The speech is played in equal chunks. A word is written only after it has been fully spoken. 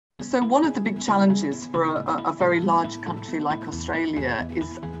So one of the big challenges for a very large country like Australia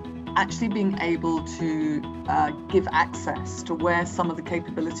is actually being able to give access to where some of the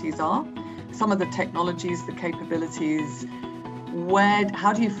capabilities are, some of the technologies, the capabilities.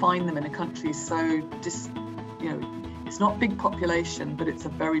 How do you find them in a country so it's not big population, but it's a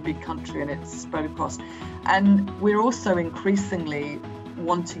very big country and it's spread across. And we're also increasingly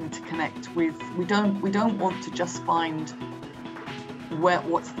wanting to connect with, we don't want to just find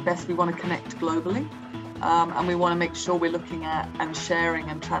what's the best, we want to connect globally. And we want to make sure we're looking at and sharing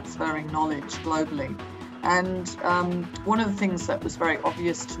and transferring knowledge globally. And one of the things that was very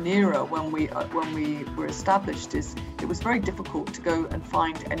obvious to Nera when we were established is it was very difficult to go and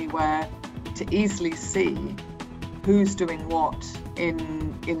find anywhere to easily see who's doing what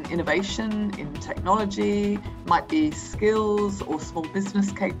in innovation, in technology, might be skills or small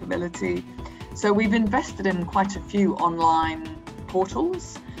business capability. So we've invested in quite a few online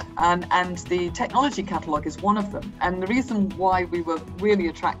portals, and the Technology Catalogue is one of them. And the reason why we were really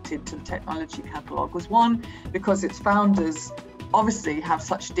attracted to the Technology Catalogue was, one, because its founders obviously have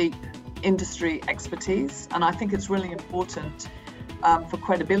such deep industry expertise, and I think it's really important for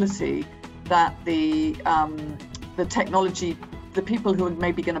credibility that the technology, the people who are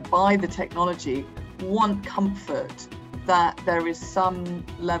maybe going to buy the technology want comfort that there is some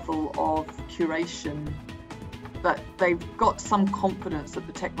level of curation, that they've got some confidence that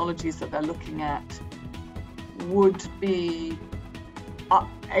the technologies that they're looking at would be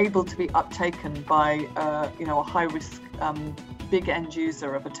able to be uptaken by a high-risk big end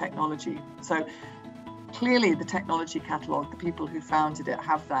user of a technology. So clearly the Technology Catalogue, the people who founded it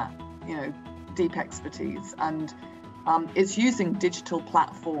have that deep expertise, and it's using digital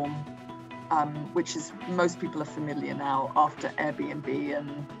platform, which is, most people are familiar now after Airbnb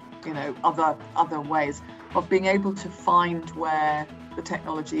and other ways of being able to find where the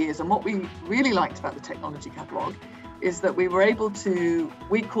technology is. And what we really liked about the Technology Catalogue is that we were able to,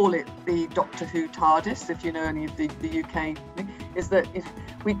 we call it the Doctor Who Tardis, if you know any of the UK, is that if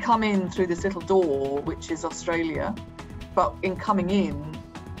we come in through this little door, which is Australia, but in coming in,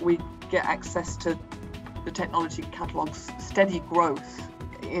 we get access to the Technology Catalogue's steady growth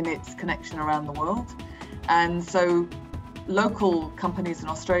in its connection around the world. And so local companies in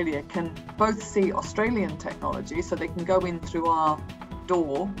Australia can both see Australian technology, so they can go in through our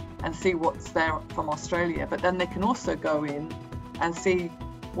door and see what's there from Australia, but then they can also go in and see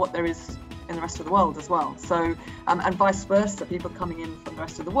what there is in the rest of the world as well. So, and vice versa, people coming in from the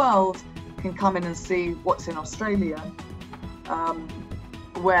rest of the world can come in and see what's in Australia,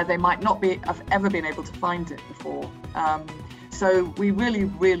 where they might not have ever been able to find it before. So we really,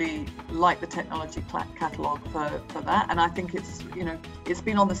 really like the Technology Catalogue for that. And I think it's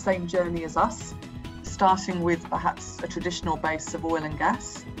been on the same journey as us, starting with perhaps a traditional base of oil and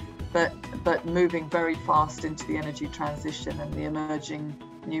gas, but moving very fast into the energy transition and the emerging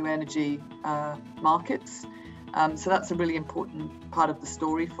new energy markets. So that's a really important part of the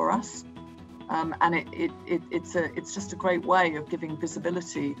story for us. And it's just a great way of giving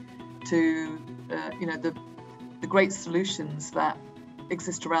visibility to the great solutions that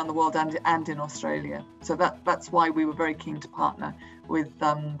exist around the world and in Australia. So that's why we were very keen to partner with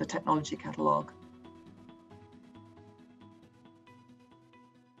the Technology Catalogue.